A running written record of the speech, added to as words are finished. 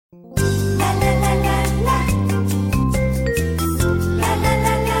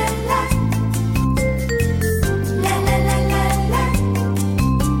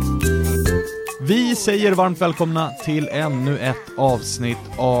säger varmt välkomna till ännu ett avsnitt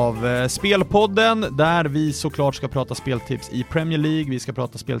av Spelpodden, där vi såklart ska prata speltips i Premier League, vi ska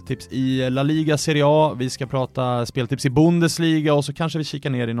prata speltips i La Liga Serie A, vi ska prata speltips i Bundesliga och så kanske vi kikar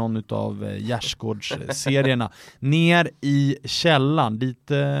ner i någon av Gärsgårdsserierna. Ner i källan,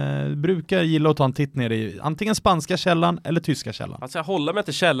 dit brukar gilla att ta en titt ner i antingen spanska källan eller tyska källan. Alltså jag håller mig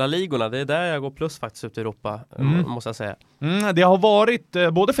till källarligorna, det är där jag går plus faktiskt ut i Europa, måste jag säga. Det har varit,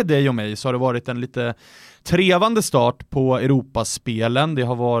 både för dig och mig så har det varit en lite trevande start på Europaspelen. Det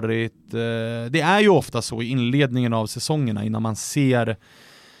har varit, det är ju ofta så i inledningen av säsongerna innan man ser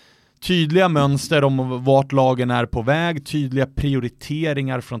tydliga mönster om vart lagen är på väg, tydliga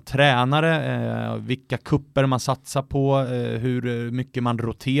prioriteringar från tränare, vilka kupper man satsar på, hur mycket man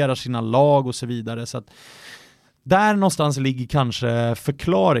roterar sina lag och så vidare. Så att där någonstans ligger kanske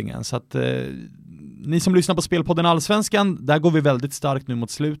förklaringen. Så att ni som lyssnar på Spelpodden Allsvenskan, där går vi väldigt starkt nu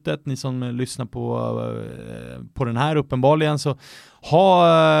mot slutet. Ni som lyssnar på den här uppenbarligen, så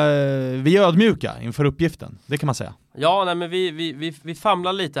vi är ödmjuka inför uppgiften, det kan man säga. Ja, nej, men vi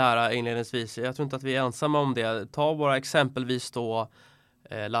famlar lite här inledningsvis. Jag tror inte att vi är ensamma om det. Ta bara exempelvis då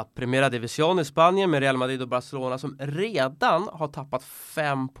La Primera División i Spanien med Real Madrid och Barcelona som redan har tappat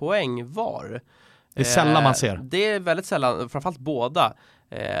 5 poäng var. Det är sällan man ser. Det är väldigt sällan, framförallt båda.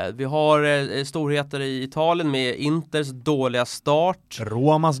 Vi har storheter i Italien med Inters dåliga start.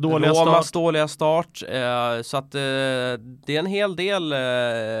 Romas dåliga start. Så att det är en hel del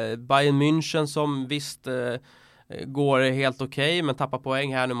Bayern München som visst går helt okej, men tappar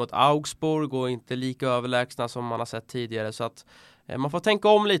poäng här nu mot Augsburg och inte lika överlägsna som man har sett tidigare. Så att man får tänka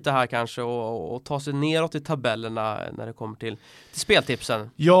om lite här kanske och ta sig neråt i tabellerna när det kommer till speltipsen.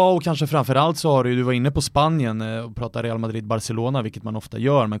 Ja, och kanske framförallt så har du var inne på Spanien och pratade Real Madrid-Barcelona, vilket man ofta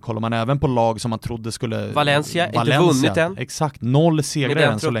gör, men kollar man även på lag som man trodde skulle... Valencia inte vunnit än. Exakt, 0 segrar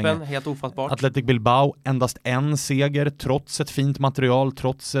än så länge. Helt ofattbart. Athletic Bilbao, endast 1 seger, trots ett fint material,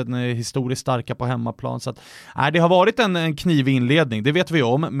 trots en historiskt starka på hemmaplan. Så att, det har varit en knivig inledning, det vet vi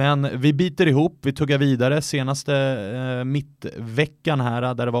om, men vi biter ihop, vi tuggar vidare. Senaste mittveckan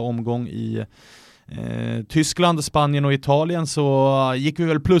här, där det var omgång i Tyskland, Spanien och Italien, så gick vi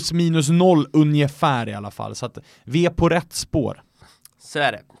väl plus minus 0 ungefär i alla fall, så att vi är på rätt spår. Så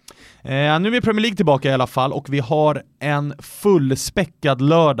är det. Nu är Premier League tillbaka i alla fall, och vi har en fullspäckad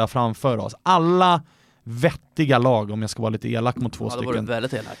lördag framför oss. Alla vettiga lag, om jag ska vara lite elak mot 2 stycken,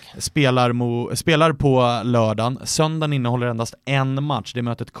 väldigt elak. spelar på lördagen. Söndagen innehåller endast en match, det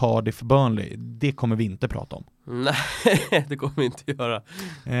mötet Cardiff-Burnley. Det kommer vi inte prata om. Nej, det kommer vi inte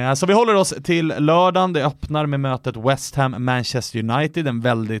göra. Så vi håller oss till lördagen. Det öppnar med mötet West Ham-Manchester United. En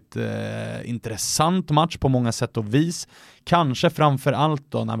väldigt intressant match på många sätt och vis. Kanske framför allt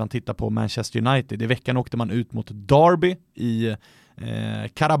då när man tittar på Manchester United. I veckan åkte man ut mot Derby i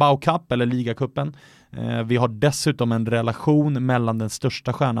Carabao Cup eller Ligacupen. Vi har dessutom en relation mellan den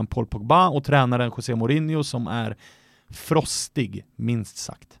största stjärnan Paul Pogba och tränaren José Mourinho som är frostig, minst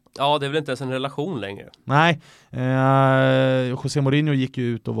sagt. Ja, det är väl inte ens en relation längre. Nej, José Mourinho gick ju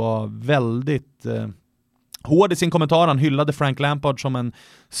ut och var väldigt hård i sin kommentar. Han hyllade Frank Lampard som en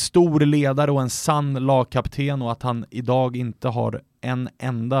stor ledare och en sann lagkapten, och att han idag inte har en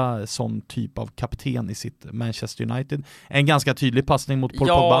enda sån typ av kapten i sitt Manchester United. En ganska tydlig passning mot Paul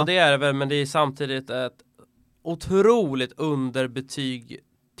Pogba. Ja, det är det väl, men det är samtidigt ett otroligt underbetyg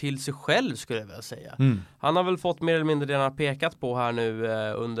till sig själv, skulle jag vilja säga. Han har väl fått mer eller mindre det han har pekat på här nu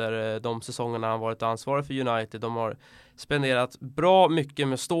under de säsongerna han varit ansvarig för United. De har spenderat bra mycket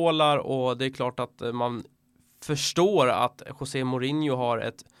med stålar, och det är klart att man förstår att José Mourinho har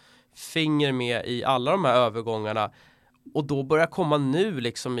ett finger med i alla de här övergångarna, och då börjar komma nu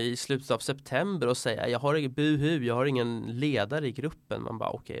liksom i slutet av september och säga jag har ingen ledare i gruppen. Man bara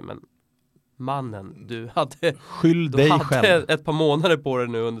okej, men mannen, du hade ett par månader på dig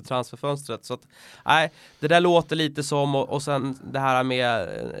nu under transferfönstret, så att nej, det där låter lite som, och sen det här med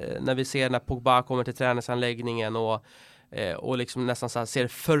när vi ser när Pogba kommer till träningsanläggningen och liksom nästan så här ser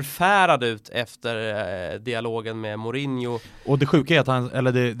förfärad ut efter dialogen med Mourinho. Och det sjuka är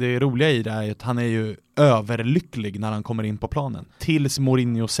att det roliga i det är att han är ju överlycklig när han kommer in på planen, tills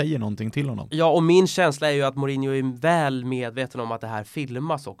Mourinho säger någonting till honom. Ja, och min känsla är ju att Mourinho är väl medveten om att det här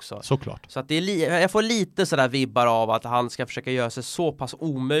filmas också. Såklart. Så att det är jag får lite sådär vibbar av att han ska försöka göra sig så pass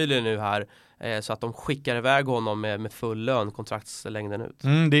omöjlig nu här, så att de skickar iväg honom med full lön, kontraktslängden ut.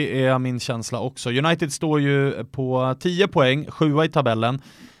 Det är min känsla också. United står ju på 10 poäng, 7 i tabellen.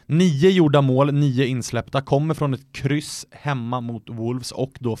 9 gjorda mål, 9 insläppta, kommer från ett kryss hemma mot Wolves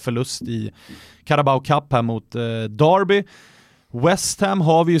och då förlust i Carabao Cup här mot Derby. West Ham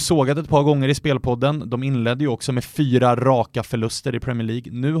har vi ju sågat ett par gånger i spelpodden. De inledde ju också med 4 raka förluster i Premier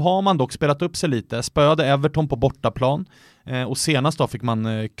League. Nu har man dock spelat upp sig lite. Spöade Everton på bortaplan. Och senast då fick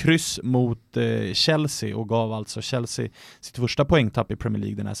man kryss mot Chelsea och gav alltså Chelsea sitt första poängtapp i Premier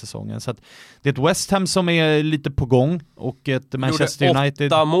League den här säsongen. Så att det är ett West Ham som är lite på gång och ett Manchester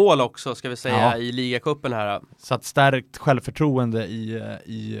United... 8 mål också ska vi säga i ligacupen här. Så att stärkt självförtroende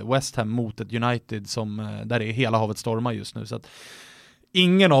i West Ham mot ett United som där är hela havet stormar just nu. Så att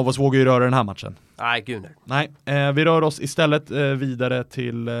ingen av oss vågar ju röra den här matchen. Nej, gud nej. Vi rör oss istället vidare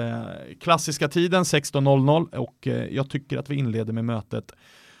till klassiska tiden 16:00 och jag tycker att vi inleder med mötet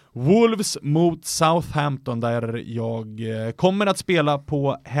Wolves mot Southampton där jag kommer att spela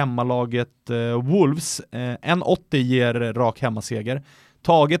på hemmalaget Wolves. 1,80 ger rak hemmaseger.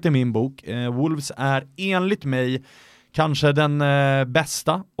 Taget i min bok. Wolves är enligt mig kanske den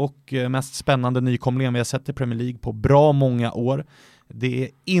bästa och mest spännande nykomlingen vi har sett i Premier League på bra många år. Det är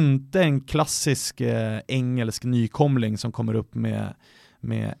inte en klassisk engelsk nykomling som kommer upp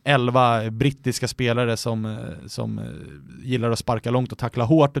med 11 brittiska spelare som gillar att sparka långt och tackla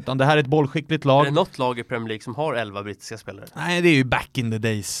hårt, utan det här är ett bollskickligt lag. Är det något lag i Premier League som har 11 brittiska spelare? Nej, det är ju back in the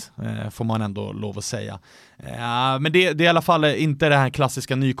days, får man ändå lov att säga. Men det är i alla fall inte den här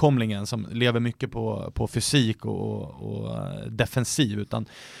klassiska nykomlingen som lever mycket på fysik och defensiv, utan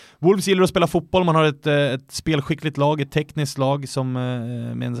Wolves gillar att spela fotboll. Man har ett spelskickligt lag, ett tekniskt lag som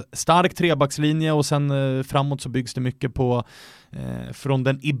med en stark trebackslinje och sen framåt så byggs det mycket på från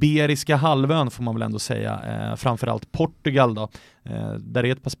den iberiska halvön får man väl ändå säga, framförallt Portugal då. Där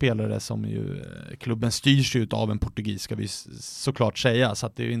är ett par spelare som ju klubben styrs ut av en portugis ska vi såklart säga, så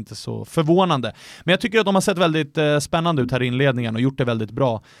att det är ju inte så förvånande. Men jag tycker att de har sett väldigt spännande ut här i inledningen och gjort det väldigt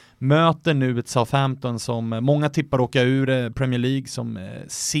bra. Möter nu ett Southampton som många tippar åka ur Premier League, som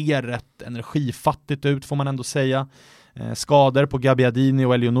ser rätt energifattigt ut får man ändå säga. Skador på Gabbiadini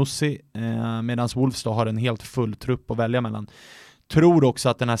och Elionussi, medan Wolves då har en helt full trupp att välja mellan. Tror också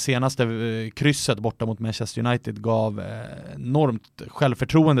att den här senaste krysset borta mot Manchester United gav enormt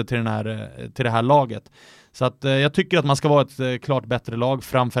självförtroende till det här laget. Så att jag tycker att man ska vara ett klart bättre lag,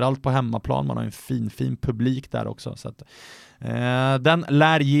 framförallt på hemmaplan. Man har en fin publik där också. Så att den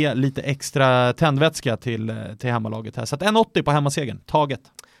lär ge lite extra tändvätska till hemmalaget här. Så att 1,80 på hemmasegern, taget.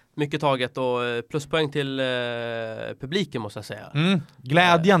 Mycket taget och pluspoäng till publiken måste jag säga.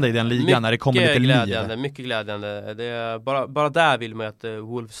 Glädjande i den ligan när det kommer lite liv. Mycket glädjande. Det är bara där vill man att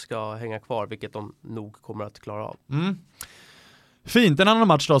Wolves ska hänga kvar, vilket de nog kommer att klara av. Fint, en annan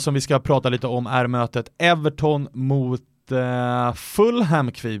match då som vi ska prata lite om är mötet Everton mot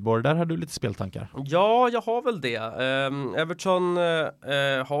Fulham, Kviborg. Där har du lite speltankar. Ja, jag har väl det. Everton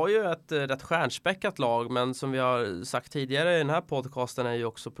har ju ett rätt stjärnspäckat lag, men som vi har sagt tidigare i den här podcasten är ju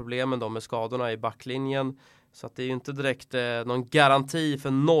också problemen då med skadorna i backlinjen. Så att det är ju inte direkt någon garanti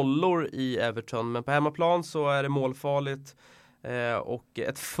för nollor i Everton, men på hemmaplan så är det målfarligt. Och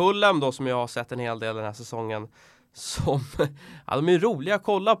ett Fulham då som jag har sett en hel del den här säsongen som, ja, de är roliga att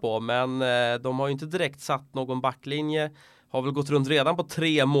kolla på, men de har ju inte direkt satt någon backlinje, har väl gått runt redan på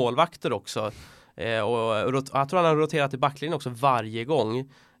 3 målvakter också, och jag tror han har roterat i backlinjen också varje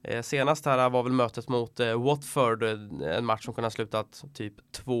gång. Senast här var väl mötet mot Watford, en match som kunde ha slutat typ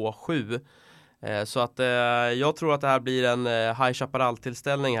 2-7. Så att jag tror att det här blir en High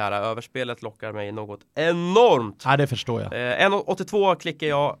Chaparral-tillställning här. Överspelet lockar mig något enormt. Ja, det förstår jag. 1,82 klickar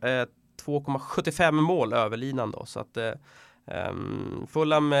jag, 2,75 mål överlinan då. Så att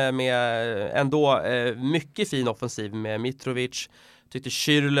Fulham med ändå mycket fin offensiv med Mitrovic. Tyckte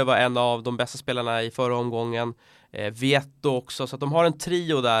Schürrle var en av de bästa spelarna i förra omgången. Vietto också, så att de har en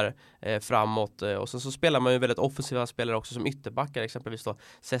trio där framåt, och sen så spelar man ju väldigt offensiva spelare också som ytterbackar, exempelvis då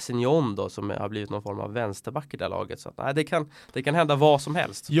Sessignon då, som har blivit någon form av vänsterback i det här laget, så att, nej, det kan hända vad som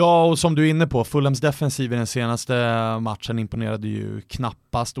helst. Ja, och som du är inne på, Fulhams defensiv i den senaste matchen imponerade ju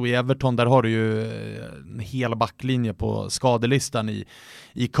knappast, och i Everton där har du ju en hel backlinje på skadelistan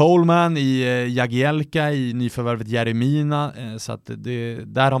i Coleman, i Jagielka, i nyförvärvet Jeremina, så att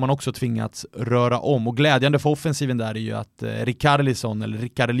där har man också tvingats röra om, och glädjande för offensiven där är ju att Richarlison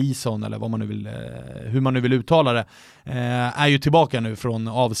eller vad man nu vill, hur man nu vill uttala det, är ju tillbaka nu från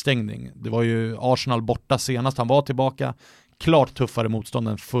avstängning. Det var ju Arsenal borta senast han var tillbaka. Klart tuffare motstånd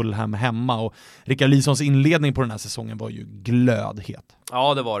än Fulham hemma, och Richarlisons inledning på den här säsongen var ju glödhet.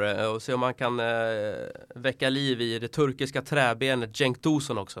 Ja, det var det, och se om man kan väcka liv i det turkiska träbenet Cenk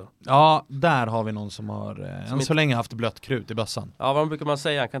Tosun också. Ja, där har vi någon som har än så länge haft blött krut i bössan. Ja, vad brukar man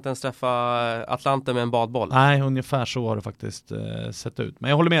säga? Han kan inte ens träffa Atlanten med en badboll. Nej, ungefär så har det faktiskt sett ut. Men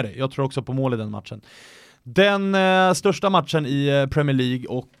jag håller med dig, jag tror också på mål i den matchen. Den största matchen i Premier League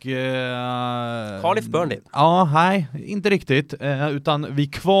och... Cardiff Burnley. Ja, nej, inte riktigt. Utan vi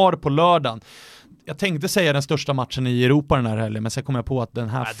är kvar på lördagen. Jag tänkte säga den största matchen i Europa den här helgen, men sen kom jag på att den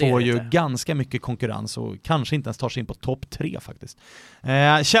här får ju ganska mycket konkurrens och kanske inte ens tar sig in på topp 3 faktiskt.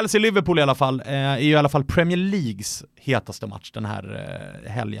 Chelsea-Liverpool i alla fall är ju i alla fall Premier Leagues hetaste match den här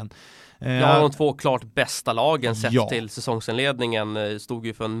helgen. Ja, de 2 klart bästa lagen sett till säsongsinledningen stod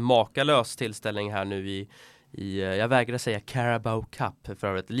ju för en makalös tillställning här nu i jag vägrar säga Carabao Cup, för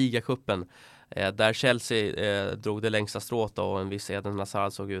övrigt ligacupen, där Chelsea drog det längsta strået och en viss Eden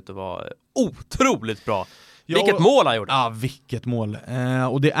Hazard såg ut att vara otroligt bra. Vilket mål han gjorde! Ja, vilket mål.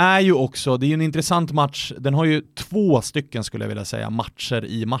 Och det är ju också, det är ju en intressant match. Den har ju 2 stycken skulle jag vilja säga matcher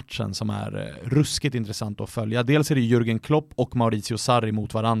i matchen som är ruskigt intressant att följa. Dels är det Jürgen Klopp och Maurizio Sarri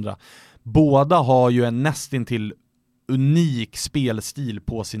mot varandra. Båda har ju en nästintill unik spelstil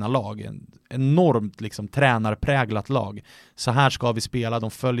på sina lag. En enormt liksom tränarpräglat lag. Så här ska vi spela,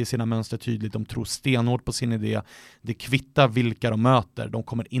 de följer sina mönster tydligt, de tror stenhårt på sin idé. Det kvittar vilka de möter. De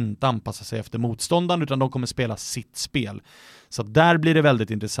kommer inte anpassa sig efter motståndaren utan de kommer spela sitt spel. Så där blir det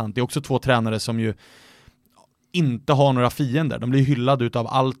väldigt intressant. Det är också 2 tränare som ju inte har några fiender. De blir hyllade utav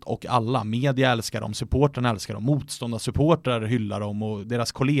allt och alla. Media älskar dem, supportrarna älskar dem, motståndarsupportrar hyllar dem och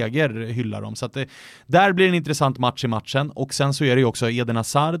deras kollegor hyllar dem. Så att där blir en intressant match i matchen. Och sen så är det ju också Eden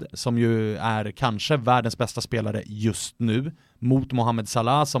Hazard som ju är kanske världens bästa spelare just nu mot Mohamed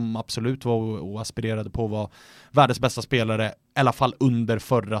Salah som absolut var och aspirerade på att vara världens bästa spelare i alla fall under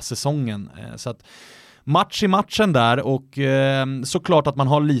förra säsongen. Så att match i matchen där och såklart att man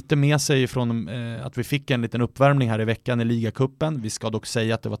har lite med sig från att vi fick en liten uppvärmning här i veckan i ligacupen. Vi ska dock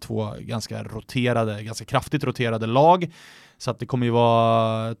säga att det var 2 ganska kraftigt roterade lag så att det kommer ju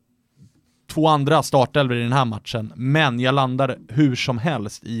vara 2 andra startelver i den här matchen, men jag landar hur som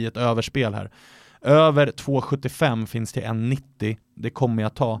helst i ett överspel här. Över 2,75 finns till 1,90. Det kommer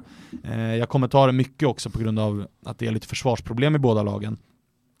jag ta. Jag kommer ta det mycket också på grund av att det är lite försvarsproblem i båda lagen.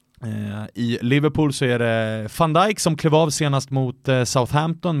 I Liverpool så är det Van Dijk som klev av senast mot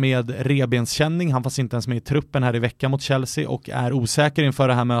Southampton med rebenskänning. Han fanns inte ens med i truppen här i veckan mot Chelsea och är osäker inför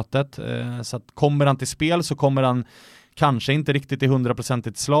det här mötet. Så att kommer han till spel så kommer han kanske inte riktigt i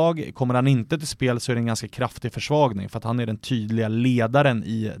 100% slag. Kommer han inte till spel så är det en ganska kraftig försvagning för att han är den tydliga ledaren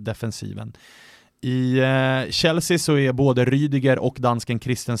i defensiven. I Chelsea så är både Rüdiger och dansken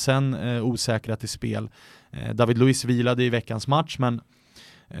Christensen osäkra till spel. David Luiz vilade i veckans match, men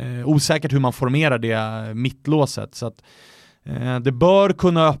osäkert hur man formerar det mittlåset. Så att det bör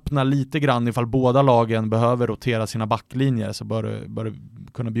kunna öppna lite grann ifall båda lagen behöver rotera sina backlinjer, så bör det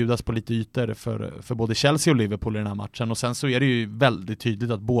kunna bjudas på lite ytor för både Chelsea och Liverpool i den här matchen. Och sen så är det ju väldigt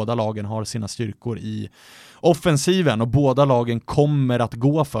tydligt att båda lagen har sina styrkor i offensiven och båda lagen kommer att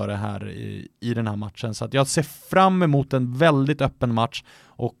gå för det här i den här matchen. Så att jag ser fram emot en väldigt öppen match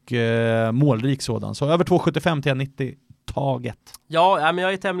och målrik sådan. Så över 2,75 till 1,90 taget. Ja, men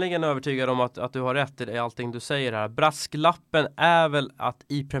jag är tämligen övertygad om att du har rätt i allting du säger här. Brasklappen är väl att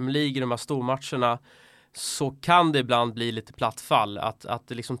i Premier League, i de här stormatcherna, så kan det ibland bli lite plattfall. Att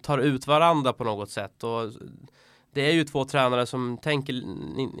det liksom tar ut varandra på något sätt. Och det är ju 2 tränare som tänker,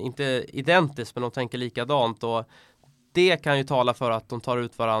 inte identiskt, men de tänker likadant. Och det kan ju tala för att de tar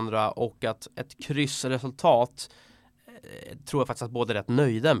ut varandra och att ett kryssresultat tror jag faktiskt att båda är rätt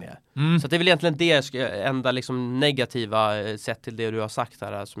nöjda med. Så det är väl egentligen det enda liksom negativa sett till det du har sagt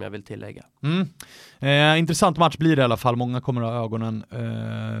här som jag vill tillägga. Intressant match blir det i alla fall. Många kommer att ha ögonen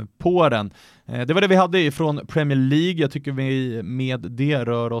på den. Det var det vi hade ifrån Premier League. Jag tycker vi med det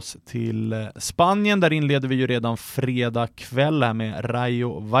rör oss till Spanien. Där inleder vi ju redan fredag kväll här med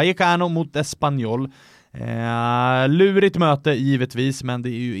Rayo Vallecano mot Espanyol. Lurigt möte givetvis, men det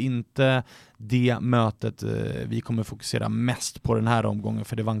är ju inte det mötet vi kommer fokusera mest på den här omgången,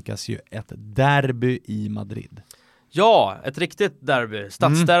 för det vankas ju ett derby i Madrid. Ja, ett riktigt derby,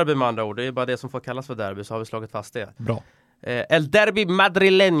 stadsderby med andra ord. Det är bara det som får kallas för derby, så har vi slagit fast det. Bra. El Derby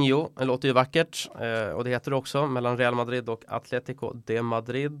Madrileño, det låter ju vackert, och det heter det också, mellan Real Madrid och Atlético de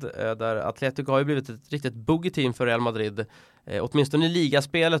Madrid, där Atlético har ju blivit ett riktigt boogie-team för Real Madrid, åtminstone i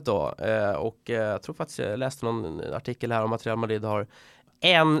ligaspelet då, och jag tror faktiskt jag läste någon artikel här om att Real Madrid har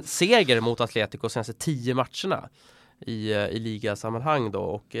en seger mot Atlético senaste 10 matcherna i ligasammanhang då,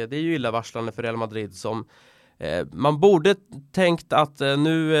 och det är ju illavarslande för Real Madrid som man borde tänkt att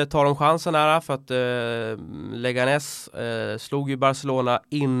nu tar de chansen här, för att Leganés slog ju Barcelona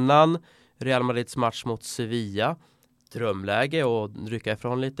innan Real Madrids match mot Sevilla. Drömläge och rycka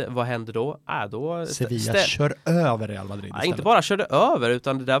ifrån lite. Vad händer då? Då Sevilla kör över Real Madrid istället. Inte bara körde över,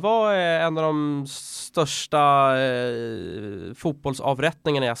 utan det där var en av de största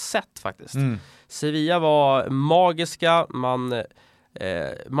fotbollsavrättningarna jag sett faktiskt. Sevilla var magiska,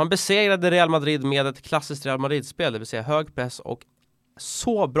 man besegrade Real Madrid med ett klassiskt Real Madrid-spel, det vill säga hög press och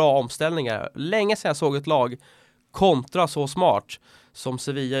så bra omställningar. Länge sedan jag såg ett lag kontra så smart som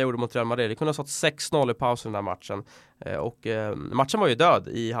Sevilla gjorde mot Real Madrid. Det kunde ha stått 6-0 i pausen den här matchen. Och matchen var ju död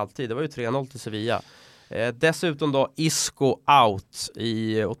i halvtid. Det var ju 3-0 till Sevilla. Dessutom då Isco out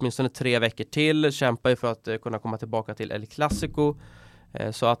i åtminstone 3 veckor till. Kämpar ju för att kunna komma tillbaka till El Clasico.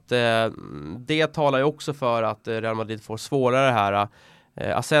 Så att det talar ju också för att Real Madrid får svårare här.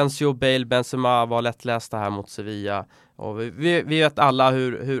 Asensio, Bale, Benzema var lättlästa här mot Sevilla. Och vi vet alla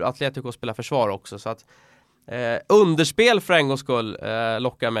hur Atletico spelar försvar också. Så att underspel för en gångs skull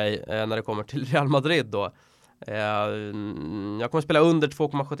lockar mig när det kommer till Real Madrid då. Jag kommer spela under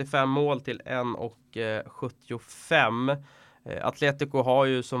 2,75 mål till 1,75. Atletico har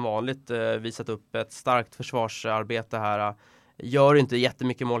ju som vanligt visat upp ett starkt försvarsarbete här. Gör inte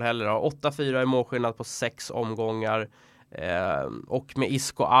jättemycket mål heller. 8-4 i målskillnad på 6 omgångar. Och med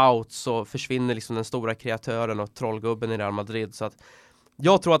Isco out så försvinner liksom den stora kreatören och trollgubben i Real Madrid. Så att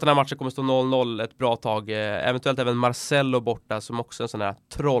jag tror att den här matchen kommer stå 0-0 ett bra tag. Eventuellt även Marcelo borta som också är en sån här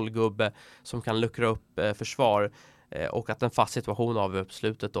trollgubbe som kan luckra upp försvar. Och att en fast situation av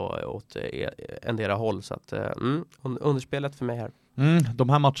uppslutet då åt endera håll. Så att underspelet för mig här. De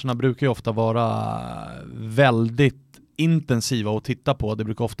här matcherna brukar ju ofta vara väldigt intensiva att titta på. Det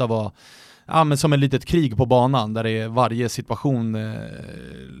brukar ofta vara men som ett litet krig på banan där det är varje situation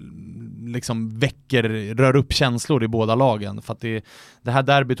liksom rör upp känslor i båda lagen. För att det här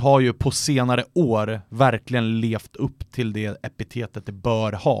derbyt har ju på senare år verkligen levt upp till det epitetet det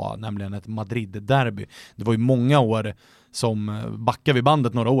bör ha, nämligen ett Madrid-derby. Det var ju många år som, backar vi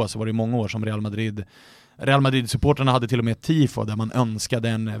bandet några år, så var det många år som Real Madrid-supporterna hade till och med ett tifo där man önskade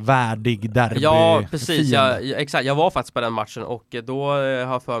en värdig derby. Ja, precis. Exakt. Jag var faktiskt på den matchen och då har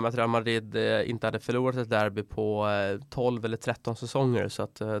jag för mig att Real Madrid inte hade förlorat ett derby på 12 eller 13 säsonger. Så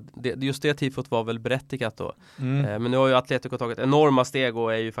att just det tifot var väl berättigat då. Men nu har ju Atletico tagit enorma steg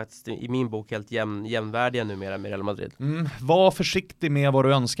och är ju faktiskt i min bok helt jämnvärdiga numera med Real Madrid. Var försiktig med vad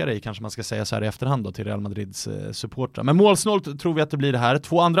du önskar dig, kanske man ska säga så här i efterhand då, till Real Madrids supportrar. Men målsnålt tror vi att det blir det här.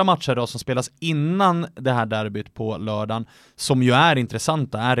 2 andra matcher då som spelas innan det här derbyt på lördagen, som ju är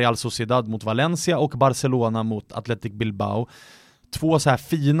intressanta, är Real Sociedad mot Valencia och Barcelona mot Athletic Bilbao. 2 så här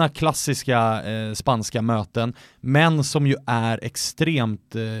fina klassiska spanska möten, men som ju är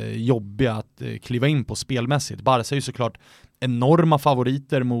extremt jobbiga att kliva in på spelmässigt. Barca är ju såklart enorma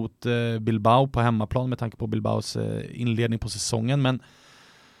favoriter mot Bilbao på hemmaplan med tanke på Bilbaos inledning på säsongen, men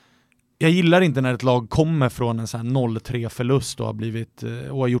jag gillar inte när ett lag kommer från en sån här 0-3 förlust och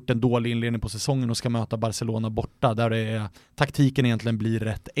har gjort en dålig inledning på säsongen och ska möta Barcelona borta, där taktiken egentligen blir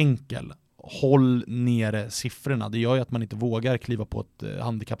rätt enkel. Håll nere siffrorna. Det gör ju att man inte vågar kliva på ett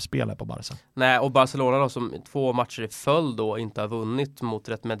handikappspel här på Barca. Nej, och Barcelona då, som 2 matcher i följd då inte har vunnit mot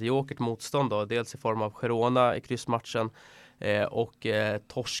rätt mediokert motstånd då, dels i form av Girona i kryssmatchen och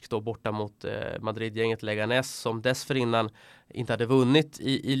torsk då borta mot Madrid-gänget Leganés som dessförinnan inte hade vunnit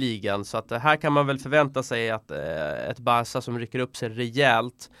i ligan. Så att här kan man väl förvänta sig att ett Barca som rycker upp sig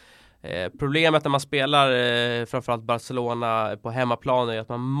rejält. Problemet när man spelar framförallt Barcelona på hemmaplan är att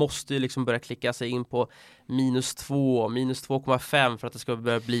man måste ju liksom börja klicka sig in på -2, -2,5 för att det ska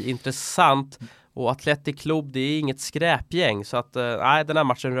börja bli intressant. Och Athletic Club, det är inget skräpgäng, så att den här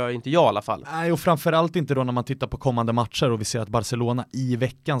matchen rör inte jag i alla fall. Nej, och framförallt inte då när man tittar på kommande matcher och vi ser att Barcelona i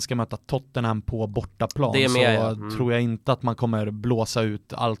veckan ska möta Tottenham på bortaplan. Det är med, så tror jag inte att man kommer blåsa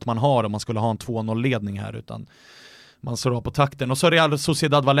ut allt man har om man skulle ha en 2-0-ledning här, utan man står på takten. Och så Real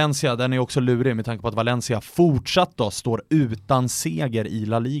Sociedad Valencia, den är också lurig med tanke på att Valencia fortsatt då står utan seger i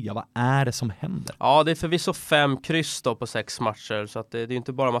La Liga. Vad är det som händer? Ja, det är förvisso 5 kryss då på 6 matcher, så att det är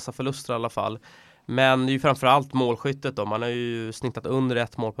inte bara massa förluster i alla fall. Men det är ju framförallt målskyttet då. Man har ju snittat under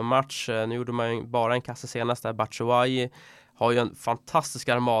 1 mål per match. Nu gjorde man ju bara en kasse senast där. Batshuayi har ju en fantastisk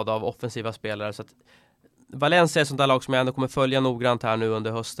armada av offensiva spelare, så att Valencia är ett sånt där lag som jag ändå kommer följa noggrant här nu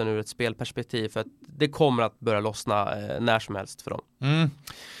under hösten ur ett spelperspektiv, för att det kommer att börja lossna när som helst för dem.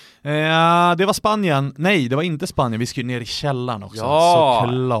 Det var Spanien. Nej, det var inte Spanien. Vi ska ju ner i källaren också. Ja,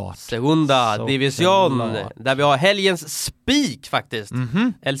 såklart. Segunda Division, där vi har helgens spik faktiskt.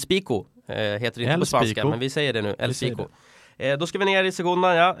 El Spico heter det inte på spanska, men vi säger det nu. El Spico. Då ska vi ner i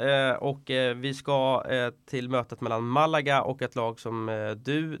Segunda, och vi ska till mötet mellan Malaga och ett lag som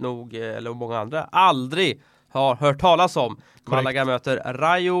du nog, eller många andra, aldrig har hört talas om. Correct. Malaga möter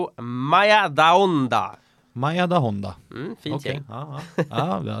Rayo Majadahonda. Majadahonda. Fint gäng.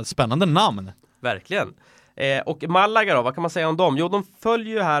 Ja, spännande namn. Verkligen. Och Malaga då, vad kan man säga om dem? Jo, de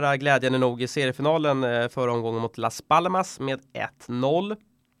följer ju här glädjande nog i seriefinalen förra omgången mot Las Palmas med 1-0.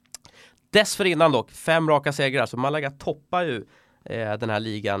 Dessförinnan dock 5 raka segrar, så Malaga toppar ju den här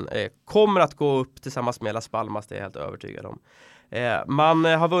ligan. Kommer att gå upp tillsammans med Las Palmas, det är jag helt övertygad om. Man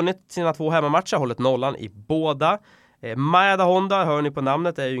har vunnit sina 2 hemmamatcher, hållit nollan i båda. Majadahonda, hör ni på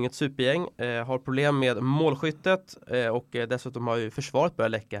namnet, är ju inget supergäng. Har problem med målskyttet och dessutom har ju försvaret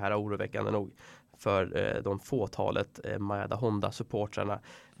börjat läcka här, oroväckande nog, för de fåtalet Majadahonda-supportrarna.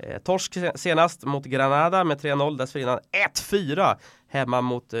 Torsk senast mot Granada med 3-0, dessförinnan 1-4 hemma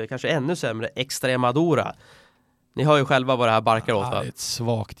mot kanske ännu sämre Extremadura. Ni hör ju själva vad det här barkar åt, va? Det är ett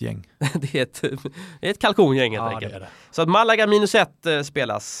svagt gäng. Det är ett kalkongäng helt enkelt. Det. Så att Malaga -1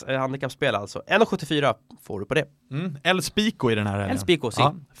 spelas, handikappspel alltså. 1,74 får du på det. El Spico i den här helgen. El Spico,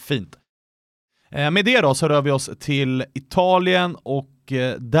 ja, fint. Med det då så rör vi oss till Italien och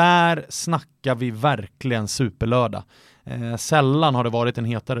där snackar vi verkligen superlördag. Sällan har det varit en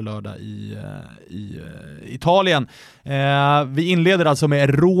hetare lördag i Italien. Vi inleder alltså med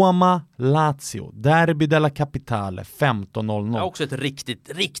Roma-Lazio. Derby della Capitale 15:00. Ja, också ett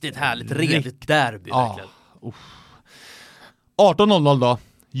riktigt härligt redigt derby. Ja, 18:00 då.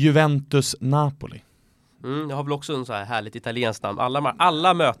 Juventus-Napoli. Jag har väl också en så här härligt italienskt namn.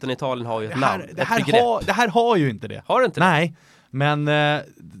 Alla möten i Italien har ju ett namn. Det här har ju inte det. Har det inte det? Nej, men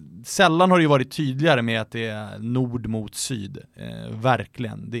sällan har det ju varit tydligare med att det är nord mot syd.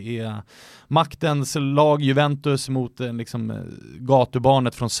 Verkligen. Det är maktens lag Juventus mot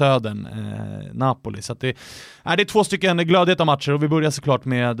gatubarnet från södern, Napoli. Så att det är 2 stycken glödheta matcher och vi börjar såklart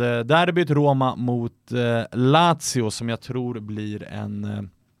med derbyt Roma mot Lazio som jag tror blir en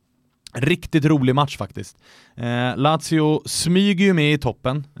riktigt rolig match faktiskt. Lazio smyger ju med i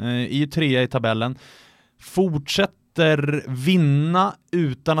toppen, i 3 i tabellen. Fortsätter vinna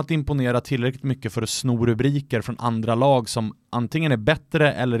utan att imponera tillräckligt mycket för att sno rubriker från andra lag som antingen är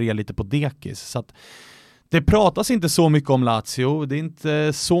bättre eller är lite på dekis. Så att det pratas inte så mycket om Lazio. Det är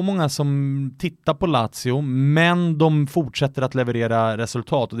inte så många som tittar på Lazio, men de fortsätter att leverera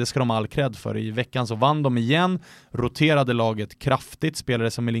resultat och det ska de ha all cred för. I veckan så vann de igen, roterade laget kraftigt,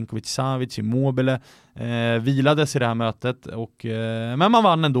 spelare som Milinkovic-Savic, Immobile vilades i det här mötet men man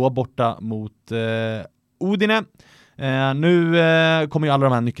vann ändå borta mot Udine. Nu kommer ju alla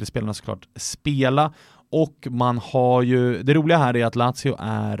de här nyckelspelarna såklart spela och man har ju, det roliga här är att Lazio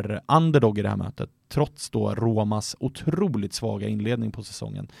är underdog i det här mötet trots då Romas otroligt svaga inledning på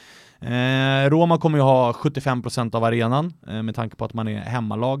säsongen. Roma kommer ju ha 75% av arenan med tanke på att man är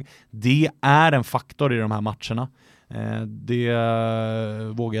hemmalag. Det är en faktor i de här matcherna. Det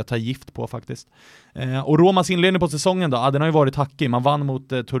vågar jag ta gift på faktiskt. Och Romas inledning på säsongen då, den har ju varit hackig. Man vann mot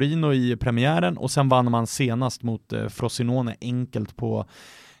Torino i premiären och sen vann man senast mot Frosinone enkelt på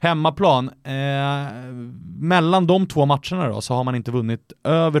hemmaplan. Mellan de 2 matcherna då så har man inte vunnit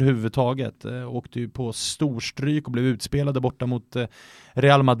överhuvudtaget. Åkte ju på storstryk och blev utspelade borta mot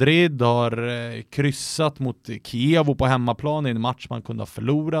Real Madrid, har kryssat mot Chievo på hemmaplan i en match man kunde ha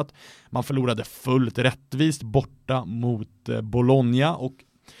förlorat. Man förlorade fullt rättvist borta mot Bologna och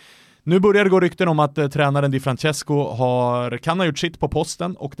nu börjar det gå rykten om att tränaren Di Francesco kan ha gjort sitt på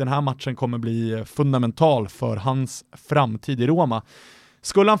posten och den här matchen kommer bli fundamental för hans framtid i Roma.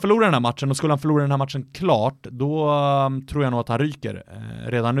 Skulle han förlora den här matchen och skulle han förlora den här matchen klart, då tror jag nog att han ryker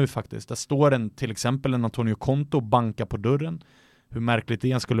redan nu faktiskt. Där står till exempel en Antonio Conte och bankar på dörren. Hur märkligt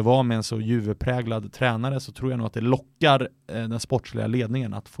det än skulle vara med en så Juve-präglad tränare så tror jag nog att det lockar den sportsliga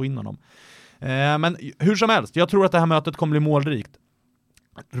ledningen att få in honom. Men hur som helst, jag tror att det här mötet kommer bli målrikt.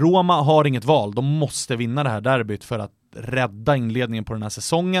 Roma har inget val, de måste vinna det här derbyt för att rädda inledningen på den här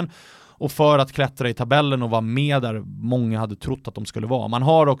säsongen och för att klättra i tabellen och vara med där många hade trott att de skulle vara. Man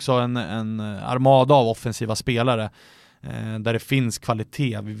har också en armada av offensiva spelare där det finns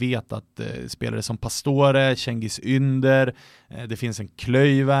kvalitet. Vi vet att spelare som Pastore, Cengiz Ünder, det finns en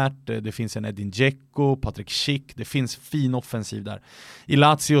Kluivert, det finns en Edin Dzeko, Patrik Schick, det finns fin offensiv där. I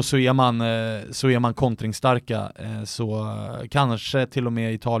Lazio så är man kontringsstarka, så kanske till och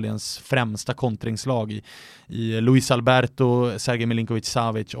med Italiens främsta kontringslag i Luis Alberto, Sergej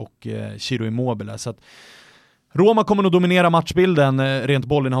Milinkovic-Savic och Ciro Immobile. Så att Roma kommer nog dominera matchbilden rent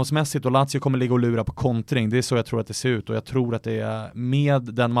bollinnehavsmässigt och Lazio kommer ligga och lura på kontring. Det är så jag tror att det ser ut och jag tror att det med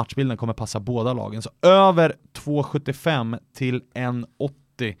den matchbilden kommer passa båda lagen. Så över 2,75 till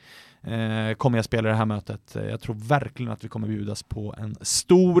 1,80 kommer jag spela det här mötet. Jag tror verkligen att vi kommer bjudas på en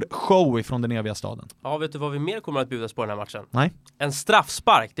stor show ifrån den eviga staden. Ja, vet du vad vi mer kommer att bjudas på den här matchen? Nej. En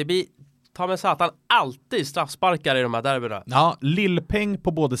straffspark. Det blir ta med satan alltid straffsparkar i de här derbyna. Ja, lillpeng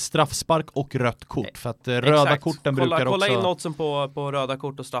på både straffspark och rött kort. För att röda korten brukar också... Kolla in oddsen på röda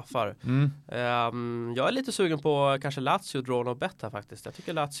kort och straffar. Jag är lite sugen på kanske Lazio draw och bet här faktiskt. Jag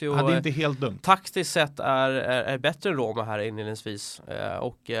tycker Lazio det är inte helt dumt. Taktiskt sett är bättre än Roma här inledningsvis.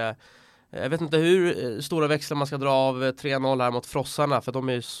 Jag vet inte hur stora växlar man ska dra av 3-0 här mot Frossarna, för de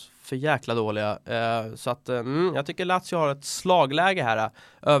är ju för jäkla dåliga. Så att jag tycker Lazio har ett slagläge här.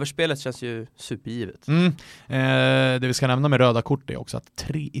 Överspelet känns ju supergivet. Det vi ska nämna med röda kort är också att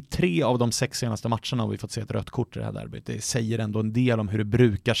i 3 av de 6 senaste matcherna har vi fått se ett rött kort i det här derbyt. Det säger ändå en del om hur det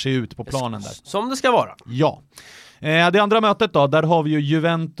brukar se ut på planen där. Som det ska vara. Ja. Det andra mötet då, där har vi ju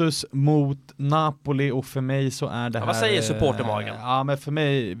Juventus mot Napoli, och för mig så är det här... Vad säger supportermagen? Ja, men för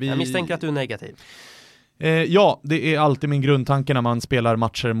mig... Jag misstänker att du är negativ. Ja, det är alltid min grundtanke när man spelar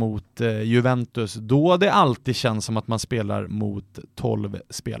matcher mot Juventus, då det alltid känns som att man spelar mot 12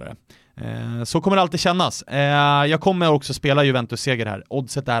 spelare. Så kommer det alltid kännas. Jag kommer också spela Juventus-seger här.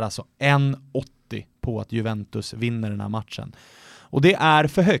 Oddset är alltså 1,80 på att Juventus vinner den här matchen. Och det är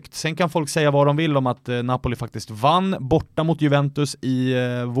för högt. Sen kan folk säga vad de vill om att Napoli faktiskt vann borta mot Juventus i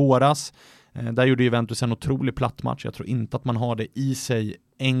våras. Där gjorde Juventus en otrolig platt match. Jag tror inte att man har det i sig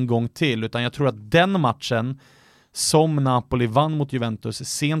en gång till, utan jag tror att den matchen som Napoli vann mot Juventus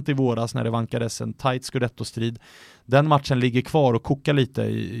sent i våras när det vankades en tight scudetto-strid, den matchen ligger kvar och kokar lite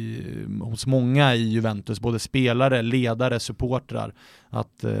hos många i Juventus, både spelare, ledare, supportrar,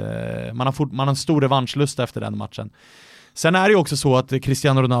 att man har en stor revanschlust efter den matchen. Sen är det ju också så att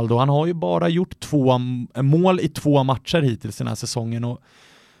Cristiano Ronaldo, han har ju bara gjort 2 mål i 2 matcher hittills den här säsongen, och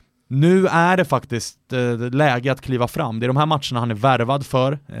nu är det faktiskt läge att kliva fram. Det är de här matcherna han är värvad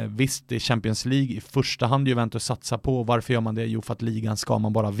för. Visst, i Champions League i första hand Juventus satsar på. Varför gör man det? Jo, för att ligan ska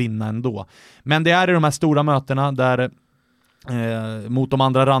man bara vinna ändå. Men det är i de här stora mötena där mot de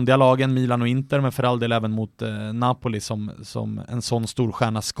andra randiga lagen, Milan och Inter, men för all del även mot Napoli som en sån stor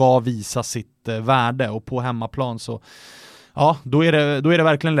stjärna ska visa sitt värde, och på hemmaplan så ja, då är det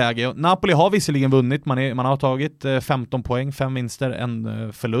verkligen läge. Napoli har visserligen vunnit, man har tagit 15 poäng, 5 vinster,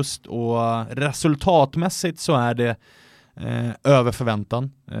 en förlust, och resultatmässigt så är det över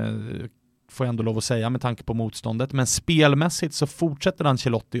förväntan, får jag ändå lov att säga med tanke på motståndet. Men spelmässigt så fortsätter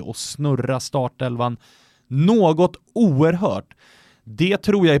Ancelotti att snurra startelvan något oerhört. Det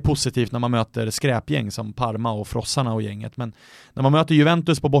tror jag är positivt när man möter skräpgäng som Parma och Frossarna och gänget. Men när man möter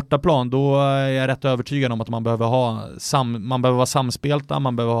Juventus på bortaplan, då är jag rätt övertygad om att man behöver vara samspelta,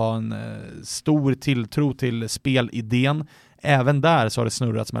 man behöver ha en stor tilltro till spelidén. Även där så har det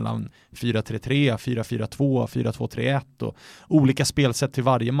snurrats mellan 4-3-3, 4-4-2, 4-2-3-1 och olika spelsätt till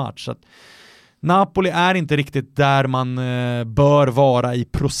varje match. Så att Napoli är inte riktigt där man bör vara i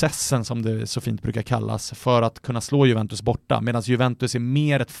processen, som det så fint brukar kallas, för att kunna slå Juventus borta, medan Juventus är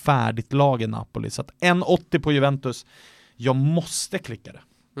mer ett färdigt lag än Napoli. Så att 1,80 på Juventus, jag måste klicka det.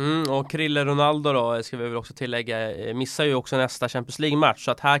 Och Krille Ronaldo då, ska vi väl också tillägga, missar ju också nästa Champions League-match,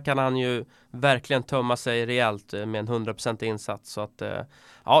 så att här kan han ju verkligen tömma sig rejält med en 100% insats. Så att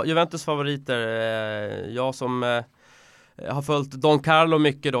ja, Juventus favoriter. Jag som har följt Don Carlo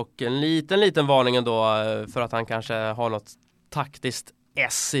mycket, dock en liten varning ändå för att han kanske har något taktiskt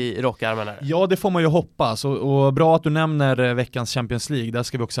S i rockärmen här. Ja, det får man ju hoppas, och bra att du nämner veckans Champions League. Där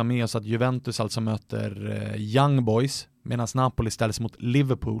ska vi också ha med oss att Juventus alltså möter Young Boys, medan Napoli ställs mot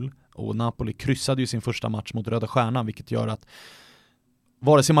Liverpool, och Napoli kryssade ju sin första match mot Röda Stjärnan, vilket gör att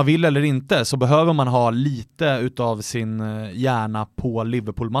vare sig man vill eller inte så behöver man ha lite utav sin hjärna på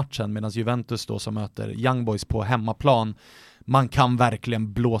Liverpool-matchen, medan Juventus då som möter Young Boys på hemmaplan, man kan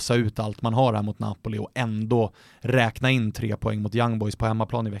verkligen blåsa ut allt man har här mot Napoli och ändå räkna in 3 poäng mot Young Boys på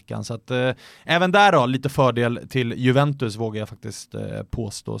hemmaplan i veckan. Så att även där då, lite fördel till Juventus vågar jag faktiskt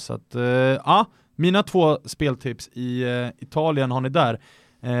påstå. Så att ja, mina 2 speltips i Italien har ni där.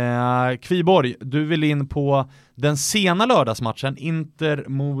 Kviborg, du vill in på den sena lördagsmatchen, Inter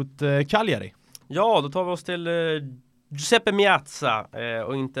mot Cagliari. Ja, då tar vi oss till Giuseppe Meazza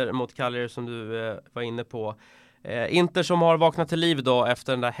och Inter mot Cagliari som du var inne på. Inter som har vaknat till liv då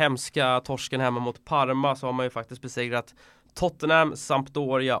efter den där hemska torsken hemma mot Parma, så har man ju faktiskt besegrat Tottenham,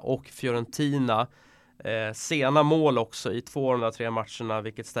 Sampdoria och Fiorentina. Sena mål också i 203 matcherna,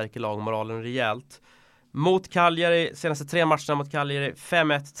 vilket stärker lagmoralen rejält. Mot Cagliari, senaste 3 matcherna mot Cagliari,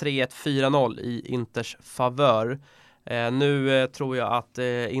 5-1, 3-1, 4-0 i Inters favör. Nu tror jag att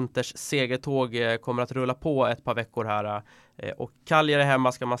Inters segertåg kommer att rulla på ett par veckor här. Och Cagliari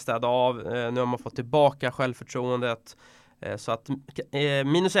hemma ska man städa av. Nu har man fått tillbaka självförtroendet. Så att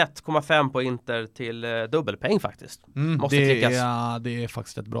minus 1,5 på Inter till dubbelpeng faktiskt. Måste klickas. Det är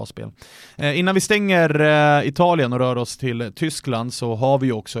faktiskt ett bra spel. Innan vi stänger Italien och rör oss till Tyskland, så har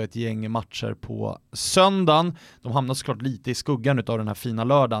vi också ett gäng matcher på söndagen. De hamnar såklart lite i skuggan av den här fina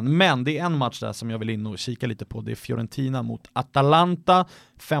lördagen, men det är en match där som jag vill in och kika lite på. Det är Fiorentina mot Atalanta,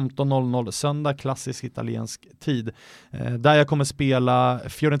 15:00 söndag, klassisk italiensk tid. Där jag kommer spela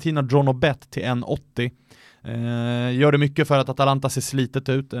Fiorentina Drono Bet till 1,80. Gör det mycket för att Atalanta ser slitet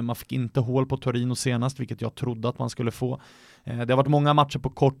ut. Man fick inte hål på Torino senast, vilket jag trodde att man skulle få. Det har varit många matcher på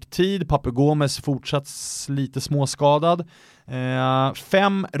kort tid. Papu Gomez fortsatt lite småskadad.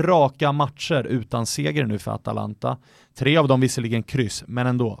 5 raka matcher utan seger nu för Atalanta. 3 av dem visserligen kryss, men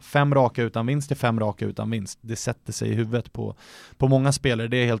ändå 5 raka utan vinst till 5 raka utan vinst. Det sätter sig i huvudet på många spelare,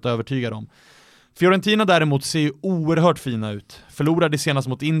 det är jag helt övertygad om. Fiorentina däremot ser ju oerhört fina ut. Förlorade senast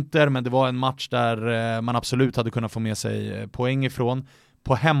mot Inter, men det var en match där man absolut hade kunnat få med sig poäng ifrån.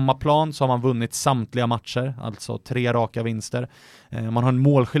 På hemmaplan så har man vunnit samtliga matcher, alltså 3 raka vinster. Man har en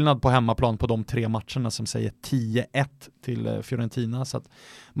målskillnad på hemmaplan på de 3 matcherna som säger 10-1 till Fiorentina. Så att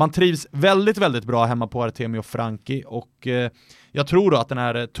man trivs väldigt, väldigt bra hemma på Artemio Franchi, och jag tror då att den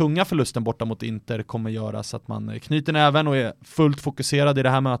här tunga förlusten borta mot Inter kommer göra så att man knyter näven och är fullt fokuserad i det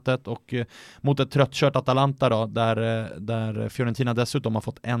här mötet, och mot ett tröttkört Atalanta då, där Fiorentina dessutom har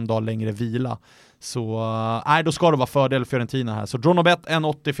fått en dag längre vila. Så då ska det vara fördel Fiorentina här. Så Dronobet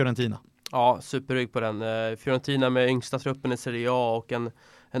 1,80 Fiorentina. Ja, superrygg på den. Fiorentina med yngsta truppen i Serie A och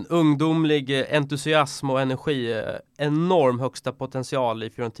en ungdomlig entusiasm och energi. Enorm högsta potential i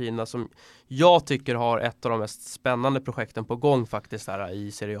Fiorentina som jag tycker har ett av de mest spännande projekten på gång faktiskt här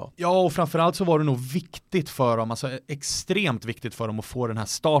i Serie A. Ja, och framförallt så var det nog viktigt för dem, alltså extremt viktigt för dem att få den här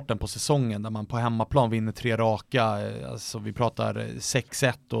starten på säsongen där man på hemmaplan vinner 3 raka, alltså vi pratar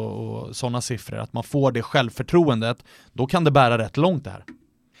 6-1 och sådana siffror, att man får det självförtroendet, då kan det bära rätt långt det här.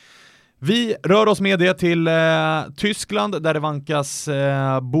 Vi rör oss med det till Tyskland där det vankas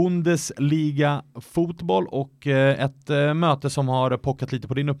Bundesliga-fotboll, och ett möte som har pockat lite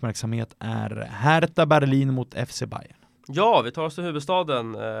på din uppmärksamhet är Hertha Berlin mot FC Bayern. Ja, vi tar oss till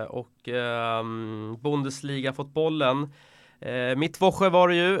huvudstaden och Bundesliga-fotbollen. Mitt Woche var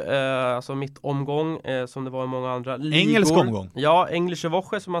det ju, alltså mitt omgång som det var i många andra ligor. Engelsk omgång. Ja, Englische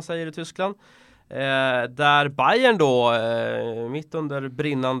Woche som man säger i Tyskland. Där Bayern då mitt under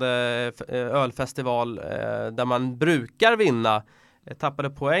brinnande ölfestival där man brukar vinna tappade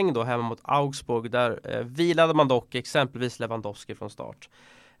poäng då hemma mot Augsburg. Där vilade man dock exempelvis Lewandowski från start.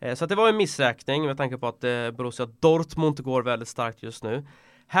 Så att det var en missräkning med tanke på att Borussia Dortmund går väldigt starkt just nu.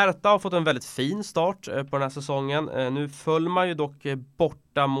 Hertha har fått en väldigt fin start på den här säsongen. Nu föll man ju dock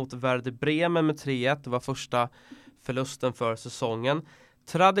borta mot Werder Bremen med 3-1. Det var första förlusten för säsongen.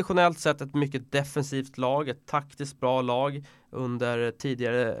 Traditionellt sett ett mycket defensivt lag, ett taktiskt bra lag under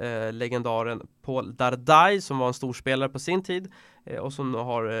tidigare legendaren Paul Dardai som var en stor spelare på sin tid och som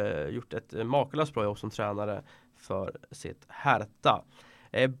har gjort ett makalöst bra jobb som tränare för sitt Hertha.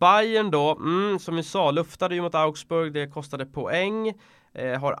 Bayern då, som vi sa, luftade ju mot Augsburg, det kostade poäng.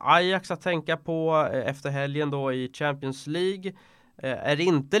 Har Ajax att tänka på efter helgen då i Champions League. Är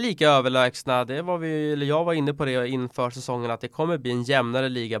inte lika överlägsna. Jag var inne på det inför säsongen att det kommer bli en jämnare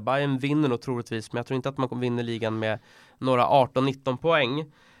liga. Bayern vinner nog troligtvis, men jag tror inte att man kommer vinna ligan med några 18-19 poäng.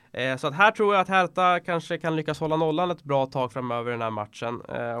 Så att här tror jag att Hertha kanske kan lyckas hålla nollan ett bra tag framöver i den här matchen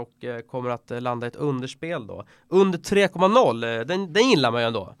och kommer att landa i ett underspel då. Under 3,0, den gillar man ju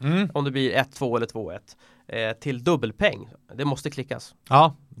ändå. Om det blir 1-2 eller 2-1 till dubbelpeng. Det måste klickas.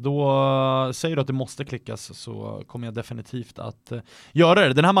 Ja, då säger du att det måste klickas, så kommer jag definitivt att göra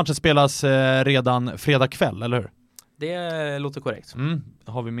det. Den här matchen spelas redan fredag kväll, eller hur? Det låter korrekt.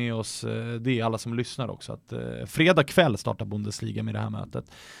 Har vi med oss det, alla som lyssnar också, att fredag kväll startar Bundesliga med det här mötet.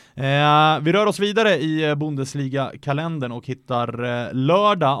 Vi rör oss vidare i Bundesliga-kalendern och hittar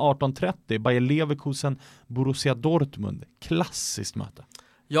lördag 18:30 Bayer Leverkusen Borussia Dortmund. Klassiskt möte.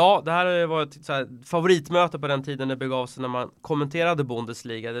 Ja, det här var ett favoritmöte på den tiden det begav sig när man kommenterade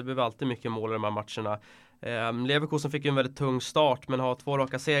Bundesliga. Det blev alltid mycket mål i de här matcherna. Leverkusen fick ju en väldigt tung start men har 2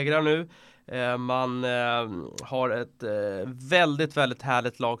 raka segrar nu. Man har ett väldigt, väldigt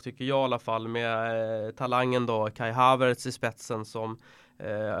härligt lag tycker jag i alla fall med talangen då Kai Havertz i spetsen som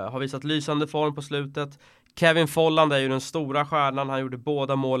har visat lysande form på slutet. Kevin Folland är ju den stora stjärnan. Han gjorde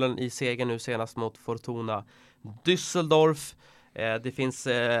båda målen i segern nu senast mot Fortuna Düsseldorf. Det finns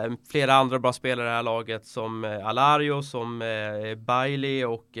flera andra bra spelare i det här laget som Alario, som Bailey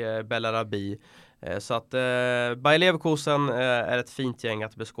och Bellarabi. Så att Bayer Leverkusen är ett fint gäng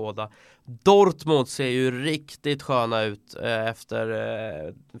att beskåda. Dortmund ser ju riktigt sköna ut efter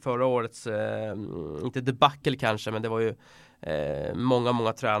förra årets, inte debacle kanske, men det var ju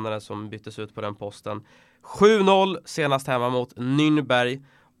många tränare som byttes ut på den posten. 7-0 senast hemma mot Nürnberg.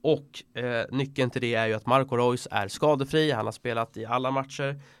 Och nyckeln till det är ju att Marco Reus är skadefri. Han har spelat i alla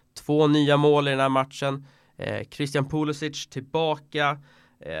matcher. 2 nya mål i den här matchen. Christian Pulisic tillbaka.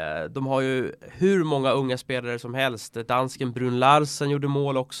 De har ju hur många unga spelare som helst. Dansken Brun Larsen gjorde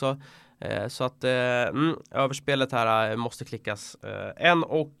mål också. Så att överspelet här måste klickas.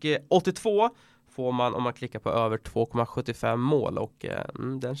 1,82 får man om man klickar på över 2,75 mål och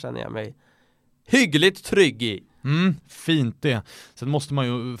den känner jag mig hyggligt trygg i. Fint det. Sen måste man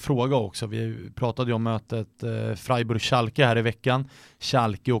ju fråga också, vi pratade ju om mötet Freiburg-Schalke här i veckan.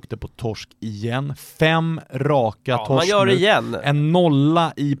 Schalke åkte på torsk igen. 5 raka torsk. Man gör det igen. En 0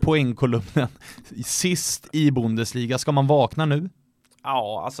 i poängkolumnen. Sist i Bundesliga. Ska man vakna nu?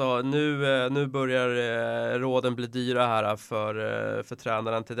 Ja, alltså nu börjar råden bli dyra här för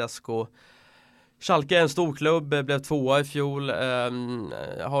tränaren Tedesco. Schalke är en stor klubb, blev 2 i fjol,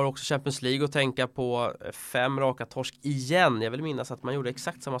 har också Champions League att tänka på, 5 raka torsk igen. Jag vill minnas att man gjorde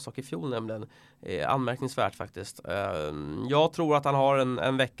exakt samma sak i fjol nämligen. Anmärkningsvärt faktiskt. Jag tror att han har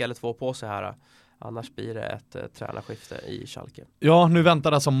en vecka eller 2 på sig här. Annars blir det ett tränarskifte i Schalke. Ja, nu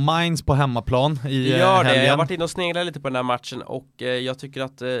väntar alltså Mainz på hemmaplan i helgen. helgen. Jag har varit inne och sneglat lite på den här matchen och jag tycker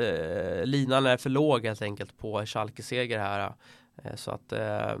att linan är för låg helt enkelt på Schalke-seger här. Så att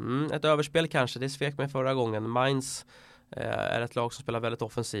ett överspel kanske, det svek mig förra gången. Mainz är ett lag som spelar väldigt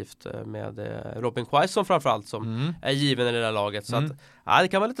offensivt med Robin Quaison framförallt som är given i det där laget. Så att det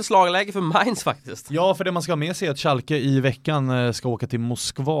kan vara lite slagläge för Mainz faktiskt. Ja, för det man ska ha med sig är att Schalke i veckan ska åka till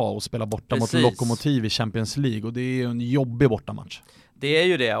Moskva och spela borta mot Lokomotiv i Champions League, och det är en jobbig bortamatch. Det är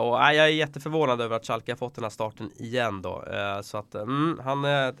ju det, och jag är jätteförvånad över att Schalke har fått den här starten igen då. Så att han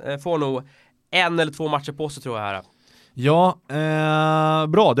får nog 1 eller 2 matcher på sig tror jag här. Ja,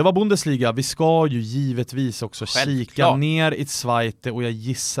 bra. Det var Bundesliga. Vi ska ju givetvis också kika ner i Zweite, och jag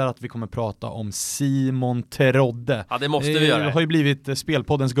gissar att vi kommer prata om Simon Terodde. Ja, det måste vi göra. Det har ju blivit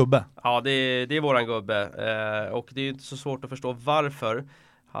spelpoddens gubbe. Ja, det är våran gubbe. Och det är ju inte så svårt att förstå varför.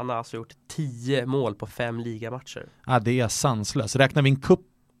 Han har alltså gjort 10 mål på 5 ligamatcher. Ja, det är sanslöst. Räknar vi en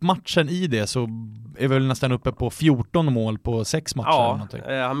cupmatchen i det så är vi väl nästan uppe på 14 mål på 6 matcher.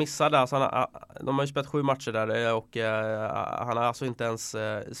 Ja, han missade. Alltså de har ju spelat 7 matcher där och han har alltså inte ens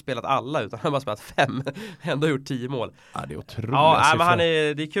spelat alla, utan han har bara spelat 5. Ändå gjort 10 mål. Ja, det är otroligt. Ja, men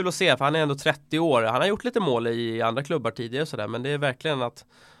det är kul att se, för han är ändå 30 år. Han har gjort lite mål i andra klubbar tidigare och sådär, men det är verkligen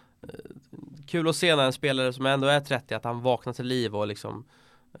kul att se när en spelare som ändå är 30 att han vaknar till liv och liksom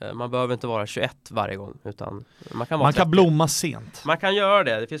man behöver inte vara 21 varje gång, utan man kan blomma sent. Man kan göra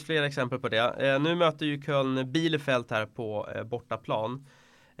det. Det finns flera exempel på det. Nu möter ju Köln Bielefeld här på bortaplan.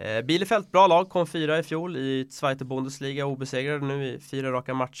 Bielefeld, bra lag, kom 4 i fjol i Zweite Bundesliga, obesegrade nu i 4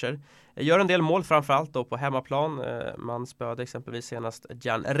 raka matcher. Gör en del mål framförallt då på hemmaplan. Man spöade exempelvis senast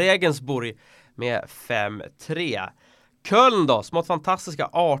Jan Regensburg med 5-3. Köln då, smått fantastiska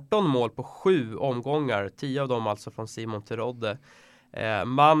 18 mål på 7 omgångar. 10 av dem alltså från Simon Terodde.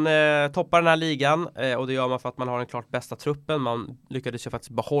 Man toppar den här ligan och det gör man för att man har den klart bästa truppen. Man lyckades ju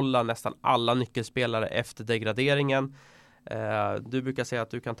faktiskt behålla nästan alla nyckelspelare efter degraderingen. Du brukar säga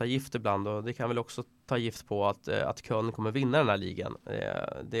att du kan ta gift ibland, och det kan väl också ta gift på att Köln kommer vinna den här ligan.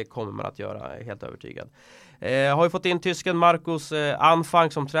 Det kommer man att göra, helt övertygad. Har ju fått in tysken Markus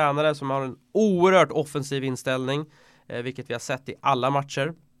Anfang som tränare, som har en oerhört offensiv inställning, vilket vi har sett i alla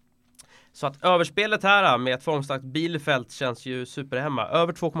matcher. Så att överspelet här med ett formstarkt Bielefeld känns ju superhemma.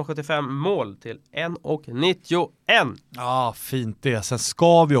 Över 2,75 mål till 1,91. Ja, fint det. Sen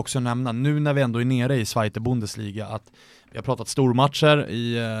ska vi också nämna, nu när vi ändå är nere i Zweite Bundesliga, att vi har pratat stormatcher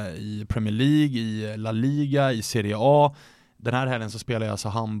i Premier League, i La Liga, i Serie A. Den här helgen så spelar jag alltså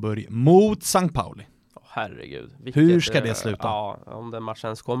Hamburg mot St. Pauli. Herregud. Hur ska det sluta? Ja, om den matchen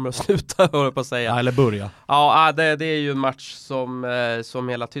ens kommer att sluta, höll jag på att säga. Ja, eller börja. Ja, det är ju en match som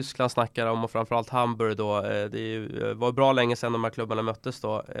hela Tyskland snackar om, och framförallt Hamburg då. Det var bra länge sedan de här klubbarna möttes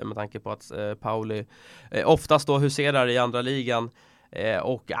då, med tanke på att Pauli oftast då huserar i andra ligan.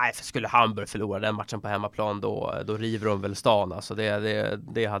 Och skulle Hamburg förlora den matchen på hemmaplan, då river de väl stan. Alltså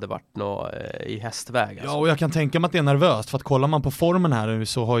det hade varit något i hästväg alltså. Ja, och jag kan tänka mig att det är nervöst, för att kollar man på formen här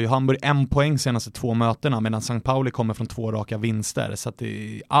så har ju Hamburg 1 poäng senaste 2 mötena, medan St. Pauli kommer från 2 raka vinster, så att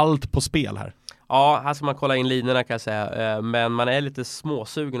det är allt på spel här. Ja, här ska man kolla in linorna kan jag säga, men man är lite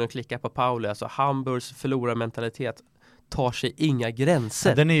småsugen att klicka på Pauli. Alltså Hamburgs förlorarmentalitet tar sig inga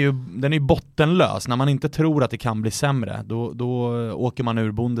gränser. Den är ju bottenlös. När man inte tror att det kan bli sämre, då åker man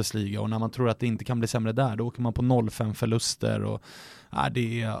ur Bundesliga, och när man tror att det inte kan bli sämre där, då åker man på 0-5 förluster, och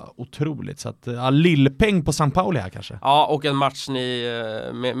det är otroligt. Så att lillpeng på St. Pauli här kanske. Ja, och en match ni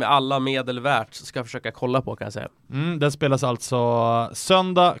med alla medel värt ska försöka kolla på, kan jag säga. Den spelas alltså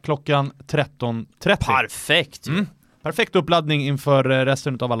söndag klockan 13:30. Perfekt. Perfekt uppladdning inför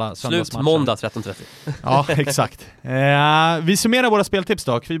resten av alla söndagsmatcher. Slut måndag 13:30. Ja, exakt. Vi summerar våra speltips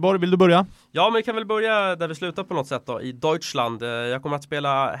då. Kviborg, vill du börja? Ja, men vi kan väl börja där vi slutar på något sätt då, i Deutschland. Jag kommer att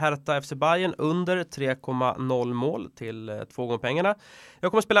spela Hertha FC Bayern under 3,0 mål till 2 gånger pengarna.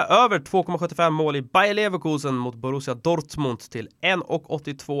 Jag kommer att spela över 2,75 mål i Bayer Leverkusen mot Borussia Dortmund till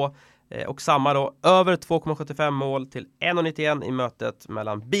 1,82. Och samma då, över 2,75 mål till 1,91 i mötet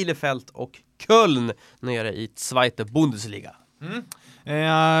mellan Bielefeld och Köln nere i Zweite Bundesliga.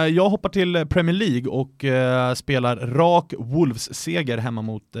 Jag hoppar till Premier League och spelar rak Wolves-seger hemma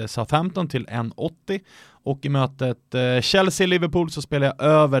mot Southampton till 1,80. Och i mötet Chelsea-Liverpool så spelar jag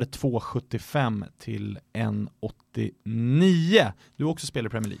över 2,75 till 1,89. Du också spelar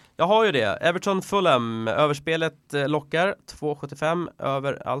Premier League. Jag har ju det. Everton-Fulham, överspelet lockar 2,75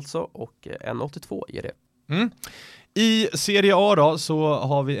 över alltså och 1,82 ger det. I Serie A då så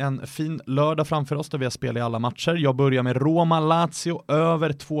har vi en fin lördag framför oss där vi har spelat i alla matcher. Jag börjar med Roma-Lazio över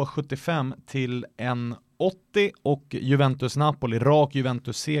 2,75 till 1,80 och Juventus-Napoli, rak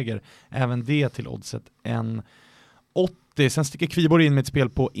Juventus-seger, även det till oddset 1,80. Sen sticker Kviborg in med ett spel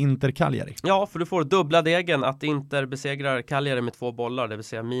på Inter-Cagliari. Ja, för du får dubbla degen att Inter besegrar Cagliari med 2 bollar, det vill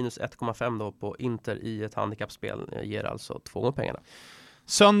säga minus 1,5 då på Inter i ett handikappspel, ger alltså 2 gånger pengarna.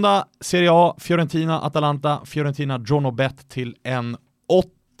 Söndag, Serie A, Fiorentina-Atalanta, Fiorentina-Jonobet till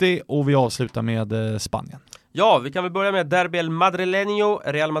 1,80 och vi avslutar med Spanien. Ja, vi kan väl börja med Derby El Madrileño,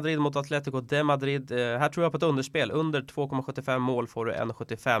 Real Madrid mot Atletico de Madrid. Här tror jag på ett underspel, under 2,75 mål får du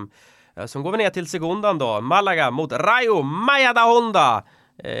 1,75. Så går vi ner till segundan då, Malaga mot Rayo Majadahonda.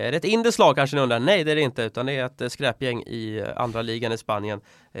 Är det ett indeslag kanske ni undrar? Nej, det är det inte, utan det är ett skräpgäng i andra ligan i Spanien.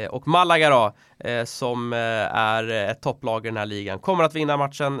 Och Malaga då, som är ett topplag i den här ligan, kommer att vinna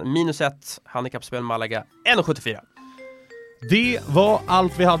matchen, minus 1, handikappspel Malaga, 1,74. Det var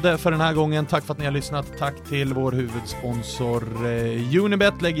allt vi hade för den här gången. Tack för att ni har lyssnat. Tack till vår huvudsponsor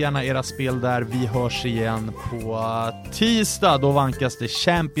Unibet. Lägg gärna era spel där. Vi hörs igen på tisdag. Då vankas det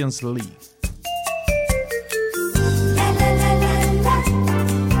Champions League.